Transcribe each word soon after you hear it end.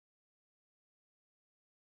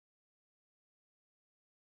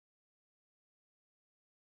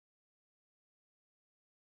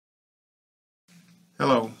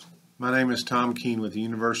Hello, my name is Tom Keene with the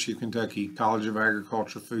University of Kentucky College of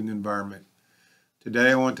Agriculture, Food and Environment.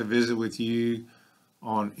 Today I want to visit with you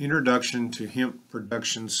on Introduction to Hemp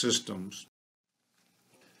Production Systems.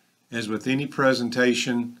 As with any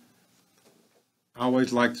presentation, I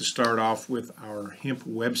always like to start off with our hemp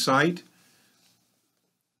website.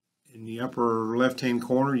 In the upper left-hand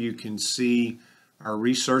corner you can see our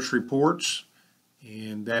research reports,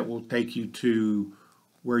 and that will take you to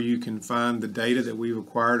where you can find the data that we've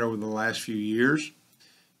acquired over the last few years.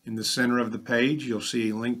 In the center of the page, you'll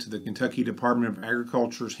see a link to the Kentucky Department of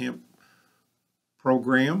Agriculture's hemp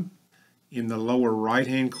program. In the lower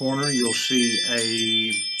right-hand corner, you'll see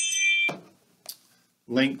a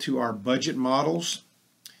link to our budget models.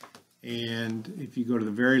 And if you go to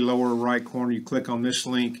the very lower right corner, you click on this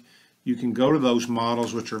link, you can go to those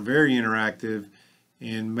models, which are very interactive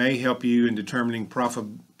and may help you in determining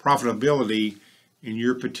profitability in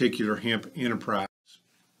your particular hemp enterprise.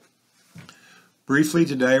 Briefly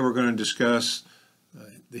today we're going to discuss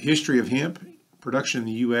the history of hemp production in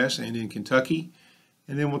the U.S. and in Kentucky,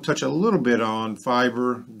 and then we'll touch a little bit on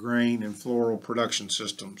fiber, grain, and floral production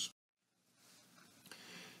systems.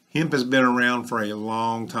 Hemp has been around for a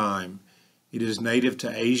long time. It is native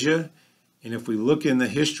to Asia, and if we look in the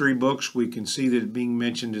history books we can see that it being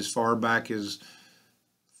mentioned as far back as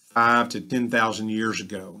 5,000 to 10,000 years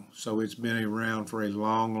ago. So it's been around for a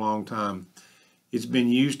long time. It's been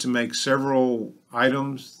used to make several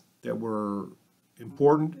items that were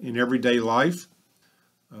important in everyday life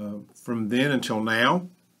from then until now.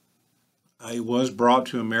 It was brought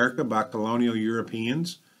to America by colonial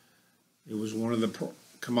Europeans. It was one of the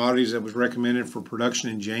commodities that was recommended for production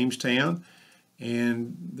in Jamestown,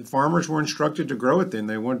 and the farmers were instructed to grow it then.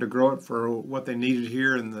 They wanted to grow it for what they needed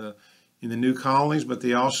here in the new colonies, but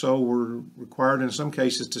they also were required in some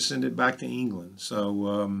cases to send it back to England.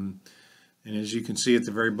 So, and as you can see at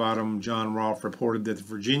the very bottom, John Rolfe reported that the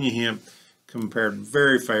Virginia hemp compared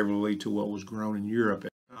very favorably to what was grown in Europe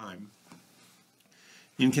at the time.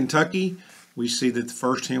 In Kentucky, we see that the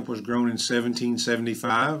first hemp was grown in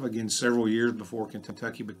 1775, again several years before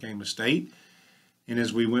Kentucky became a state. And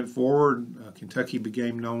as we went forward, Kentucky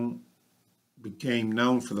became known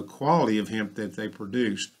for the quality of hemp that they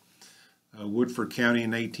produced. Woodford County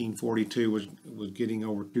in 1842 was getting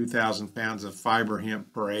over 2,000 pounds of fiber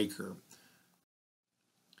hemp per acre.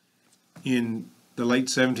 In the late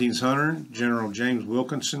 1700s, General James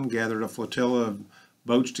Wilkinson gathered a flotilla of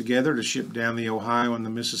boats together to ship down the Ohio and the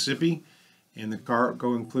Mississippi, and the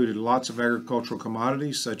cargo included lots of agricultural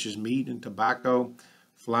commodities such as meat and tobacco,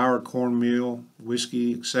 flour, cornmeal,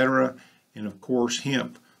 whiskey, etc. And of course,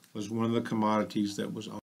 hemp was one of the commodities that was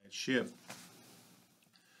on that ship.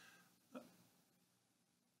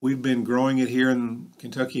 We've been growing it here in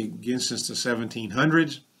Kentucky again since the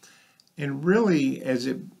 1700s, and really as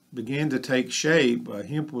it began to take shape,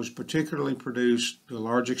 hemp was particularly produced to a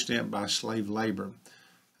large extent by slave labor.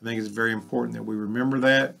 I think it's very important that we remember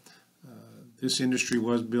that. This industry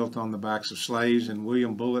was built on the backs of slaves, and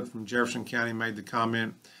William Bullitt from Jefferson County made the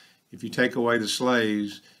comment, if you take away the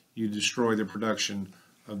slaves, you destroy the production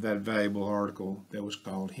of that valuable article that was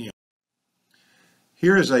called hemp.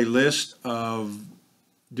 Here is a list of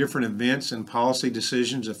different events and policy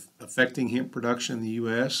decisions affecting hemp production in the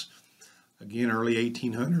U.S. Again, early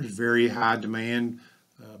 1800s, very high demand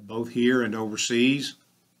both here and overseas.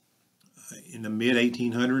 In the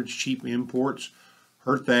mid-1800s, cheap imports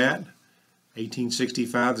hurt that.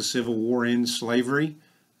 1865, the Civil War ends slavery.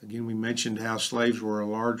 Again, we mentioned how slaves were a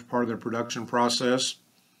large part of the production process.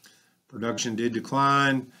 Production did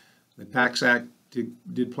decline. The Tax Act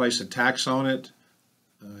did place a tax on it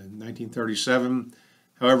in 1937.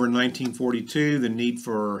 However, in 1942, the need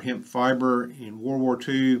for hemp fiber in World War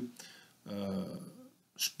II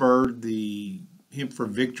spurred the Hemp for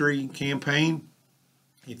Victory campaign.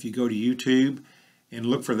 If you go to YouTube and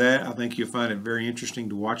look for that, I think you'll find it very interesting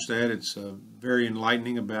to watch that. It's very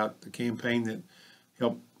enlightening about the campaign that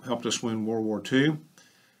helped us win World War II.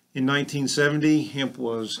 In 1970, hemp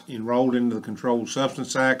was enrolled into the Controlled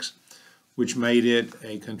Substance Acts, which made it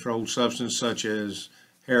a controlled substance such as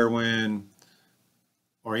heroin,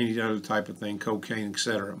 or any other type of thing, cocaine,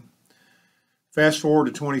 etc. Fast forward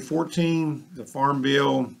to 2014, the Farm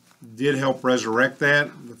Bill did help resurrect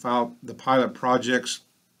that. The pilot projects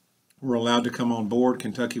were allowed to come on board.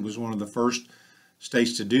 Kentucky was one of the first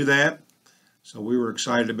states to do that, so we were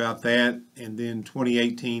excited about that. And then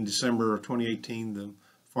December of 2018, the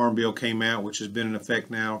Farm Bill came out, which has been in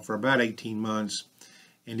effect now for about 18 months,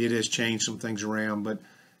 and it has changed some things around, but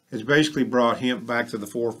has basically brought hemp back to the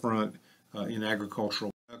forefront in agricultural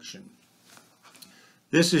production.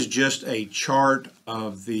 This is just a chart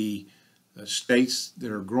of the states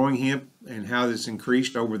that are growing hemp and how it's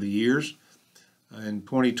increased over the years. In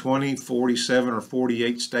 2020, 47 or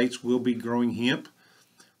 48 states will be growing hemp.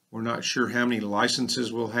 We're not sure how many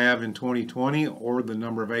licenses we'll have in 2020 or the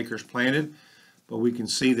number of acres planted, but we can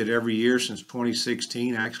see that every year since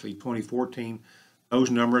 2016, actually 2014,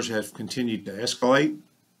 those numbers have continued to escalate.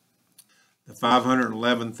 The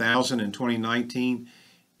 511,000 in 2019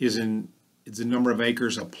 is the number of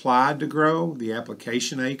acres applied to grow, the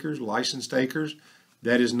application acres, licensed acres.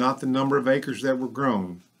 That is not the number of acres that were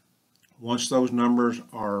grown. Once those numbers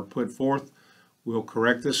are put forth, we'll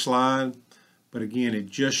correct this slide. But again, it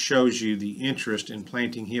just shows you the interest in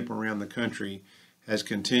planting hemp around the country has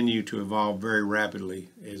continued to evolve very rapidly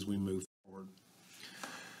as we move forward.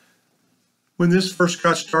 When this first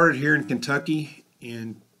got started here in Kentucky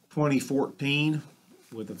in 2014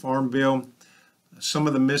 with the Farm Bill, some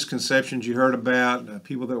of the misconceptions you heard about,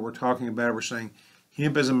 people that were talking about it were saying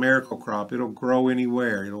hemp is a miracle crop. It'll grow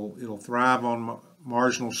anywhere. It'll thrive on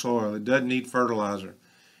marginal soil. It doesn't need fertilizer.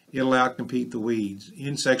 It'll outcompete the weeds.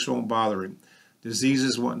 Insects won't bother it.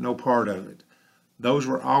 Diseases want no part of it. Those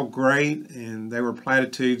were all great, and they were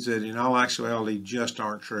platitudes that in all actuality just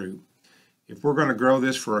aren't true. If we're going to grow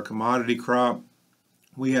this for a commodity crop,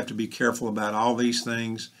 we have to be careful about all these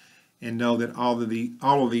things and know that all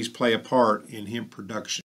of these play a part in hemp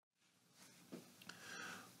production.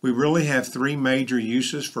 We really have three major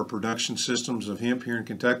uses for production systems of hemp here in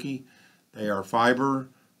Kentucky. They are fiber,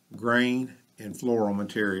 grain, and floral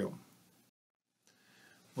material.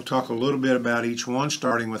 We'll talk a little bit about each one,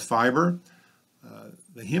 starting with fiber.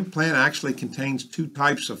 The hemp plant actually contains two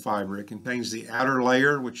types of fiber. It contains the outer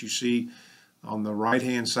layer, which you see on the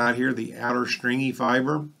right-hand side here, the outer stringy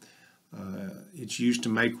fiber. It's used to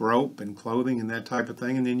make rope and clothing and that type of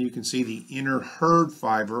thing. And then you can see the inner hurd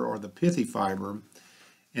fiber, or the pithy fiber,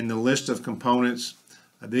 and the list of components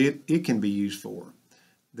that it can be used for.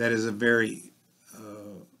 That is a very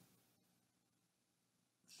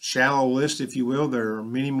shallow list, if you will. There are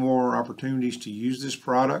many more opportunities to use this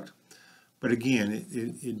product. But again,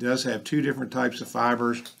 it does have two different types of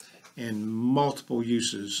fibers and multiple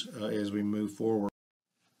uses as we move forward.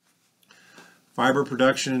 Fiber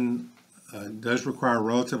production does require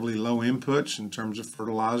relatively low inputs in terms of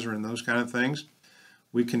fertilizer and those kind of things.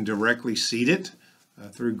 We can directly seed it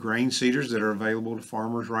through grain seeders that are available to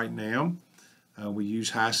farmers right now. We use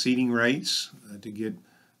high seeding rates to get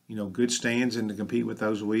good stands and to compete with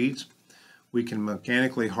those weeds. We can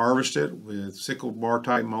mechanically harvest it with sickle bar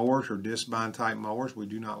type mowers or disc bind type mowers. We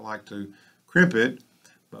do not like to crimp it,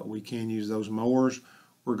 but we can use those mowers.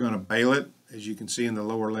 We're going to bale it, as you can see in the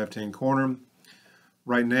lower left hand corner.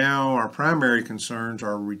 Right now, our primary concerns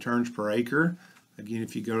are returns per acre. Again,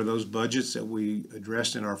 if you go to those budgets that we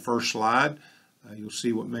addressed in our first slide, you'll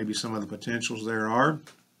see what maybe some of the potentials there are.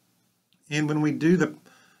 And when we do the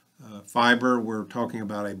fiber, we're talking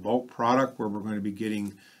about a bulk product where we're going to be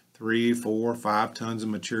getting 3, 4, 5 tons of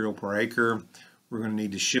material per acre. We're going to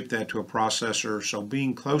need to ship that to a processor. So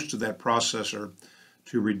being close to that processor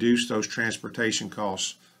to reduce those transportation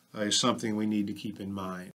costs is something we need to keep in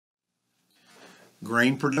mind.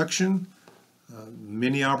 Grain production,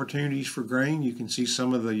 many opportunities for grain. You can see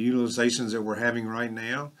some of the utilizations that we're having right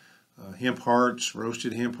now. Hemp hearts,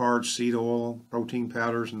 roasted hemp hearts, seed oil, protein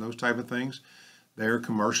powders, and those type of things. They're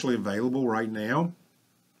commercially available right now.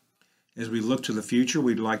 As we look to the future,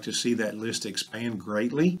 we'd like to see that list expand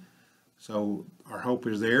greatly. So our hope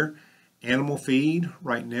is there. Animal feed,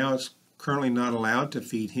 right now it's currently not allowed to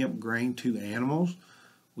feed hemp grain to animals.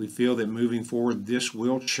 We feel that moving forward this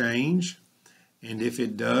will change. And if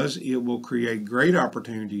it does, it will create great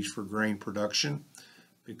opportunities for grain production,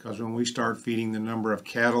 because when we start feeding the number of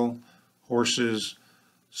cattle, horses,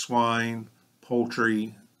 swine,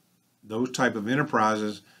 poultry, those type of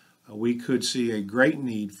enterprises, we could see a great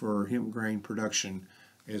need for hemp grain production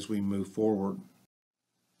as we move forward.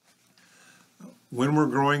 When we're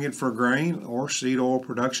growing it for grain or seed oil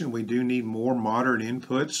production, we do need more moderate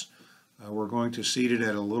inputs. We're going to seed it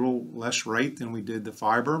at a little less rate than we did the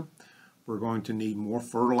fiber. We're going to need more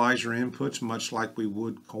fertilizer inputs, much like we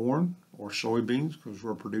would corn or soybeans, because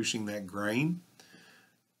we're producing that grain.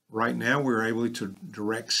 Right now, we're able to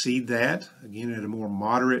direct seed that, again, at a more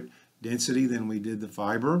moderate density than we did the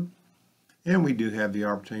fiber. And we do have the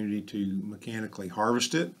opportunity to mechanically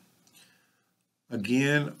harvest it.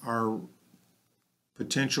 Again, our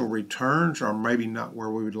potential returns are maybe not where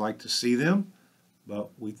we would like to see them, but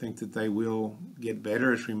we think that they will get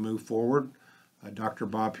better as we move forward. Dr.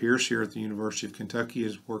 Bob Pierce here at the University of Kentucky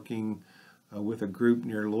is working with a group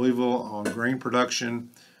near Louisville on grain production.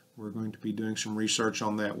 We're going to be doing some research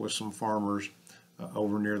on that with some farmers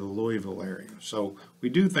over near the Louisville area. So we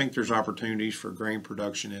do think there's opportunities for grain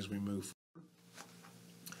production as we move forward.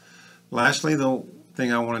 Lastly, the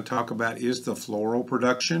thing I want to talk about is the floral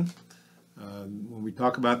production. When we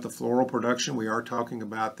talk about the floral production, we are talking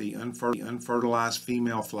about the unfertilized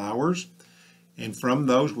female flowers. And from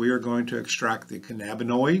those, we are going to extract the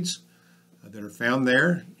cannabinoids that are found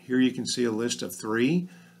there. Here you can see a list of 3,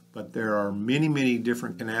 but there are many, many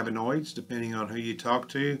different cannabinoids depending on who you talk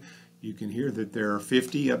to. You can hear that there are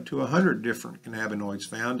 50 up to 100 different cannabinoids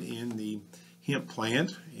found in the hemp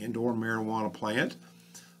plant and or marijuana plant.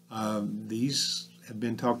 These have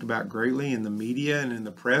been talked about greatly in the media and in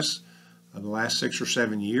the press the last 6 or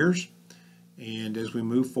 7 years. And as we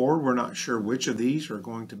move forward, we're not sure which of these are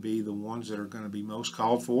going to be the ones that are going to be most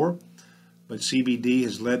called for. But CBD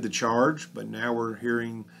has led the charge, but now we're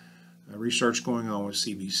hearing research going on with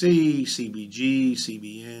CBC, CBG,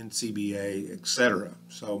 CBN, CBA, etc.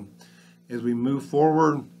 So as we move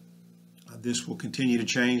forward, this will continue to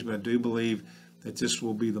change, but I do believe that this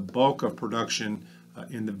will be the bulk of production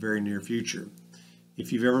in the very near future.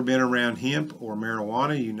 If you've ever been around hemp or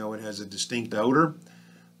marijuana, you know it has a distinct odor.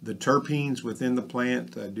 The terpenes within the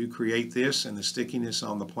plant do create this, and the stickiness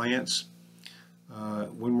on the plants.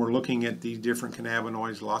 When we're looking at these different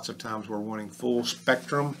cannabinoids, lots of times we're wanting full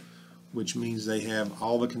spectrum, which means they have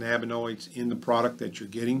all the cannabinoids in the product that you're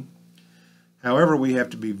getting. However, we have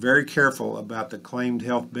to be very careful about the claimed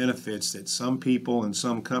health benefits that some people and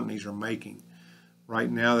some companies are making. Right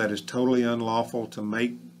now, that is totally unlawful to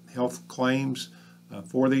make health claims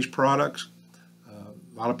for these products.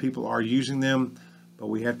 A lot of people are using them, but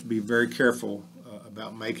we have to be very careful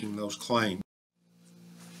about making those claims.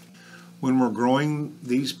 When we're growing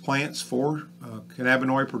these plants for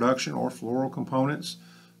cannabinoid production or floral components,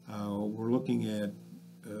 we're looking at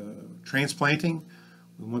transplanting.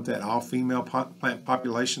 We want that all-female plant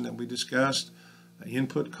population that we discussed.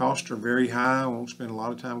 Input costs are very high. I won't spend a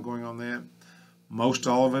lot of time going on that. Most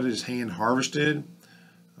all of it is hand harvested.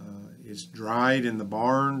 It's dried in the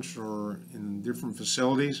barns or in different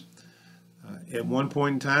facilities. At one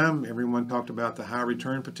point in time, everyone talked about the high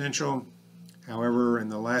return potential. However, in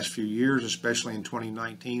the last few years, especially in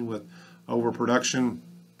 2019 with overproduction,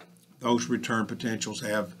 those return potentials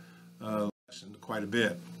have lessened quite a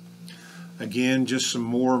bit. Again, just some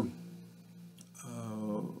more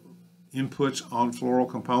inputs on floral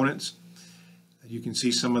components. You can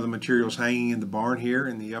see some of the materials hanging in the barn here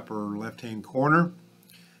in the upper left-hand corner,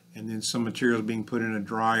 and then some materials being put in a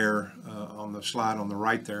dryer on the slide on the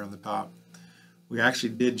right there on the top. We actually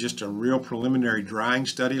did just a real preliminary drying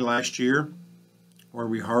study last year where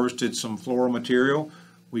we harvested some floral material.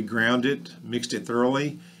 We ground it, mixed it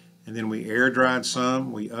thoroughly, and then we air dried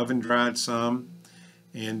some, we oven dried some,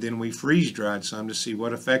 and then we freeze dried some to see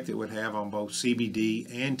what effect it would have on both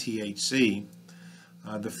CBD and THC.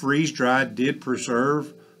 The freeze dried did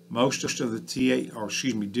preserve most of the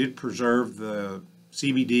did preserve the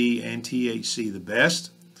CBD and THC the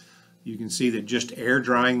best. You can see that just air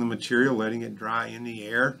drying the material, letting it dry in the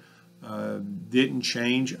air, didn't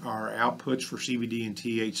change our outputs for CBD and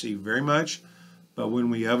THC very much. But when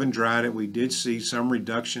we oven dried it, we did see some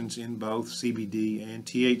reductions in both CBD and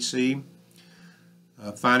THC.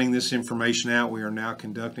 Finding this information out, we are now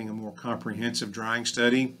conducting a more comprehensive drying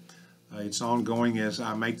study. It's ongoing as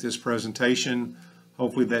I make this presentation.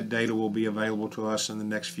 Hopefully that data will be available to us in the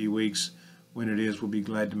next few weeks. When it is, we'll be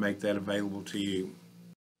glad to make that available to you.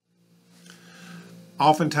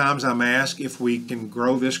 Oftentimes I'm asked if we can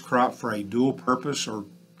grow this crop for a dual purpose or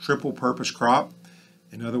triple purpose crop.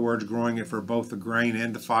 In other words, growing it for both the grain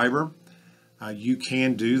and the fiber. You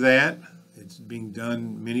can do that. It's being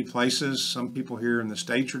done many places. Some people here in the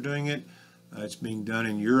States are doing it. It's being done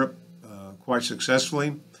in Europe quite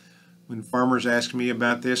successfully. When farmers ask me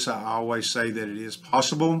about this, I always say that it is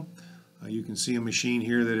possible. You can see a machine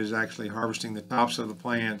here that is actually harvesting the tops of the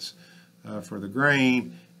plants for the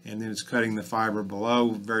grain, and then it's cutting the fiber below.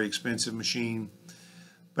 Very expensive machine.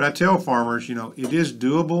 But I tell farmers, you know, it is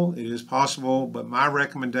doable, it is possible, but my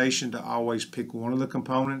recommendation to always pick one of the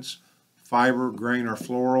components, fiber, grain, or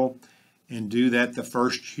floral, and do that the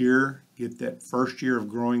first year. Get that first year of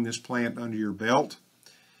growing this plant under your belt.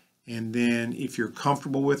 And then if you're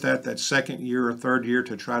comfortable with that, that second year or third year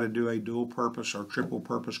to try to do a dual purpose or triple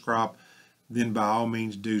purpose crop, then by all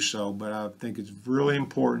means do so. But I think it's really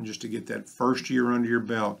important just to get that first year under your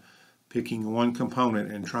belt, picking one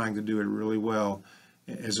component and trying to do it really well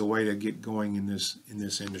as a way to get going in this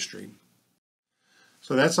industry.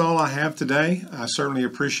 So that's all I have today. I certainly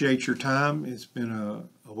appreciate your time. It's been a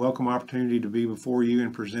welcome opportunity to be before you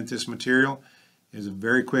and present this material. It's a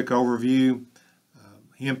very quick overview.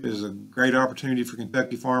 Hemp is a great opportunity for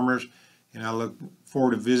Kentucky farmers, and I look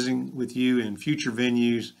forward to visiting with you in future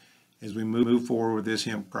venues as we move forward with this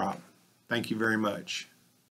hemp crop. Thank you very much.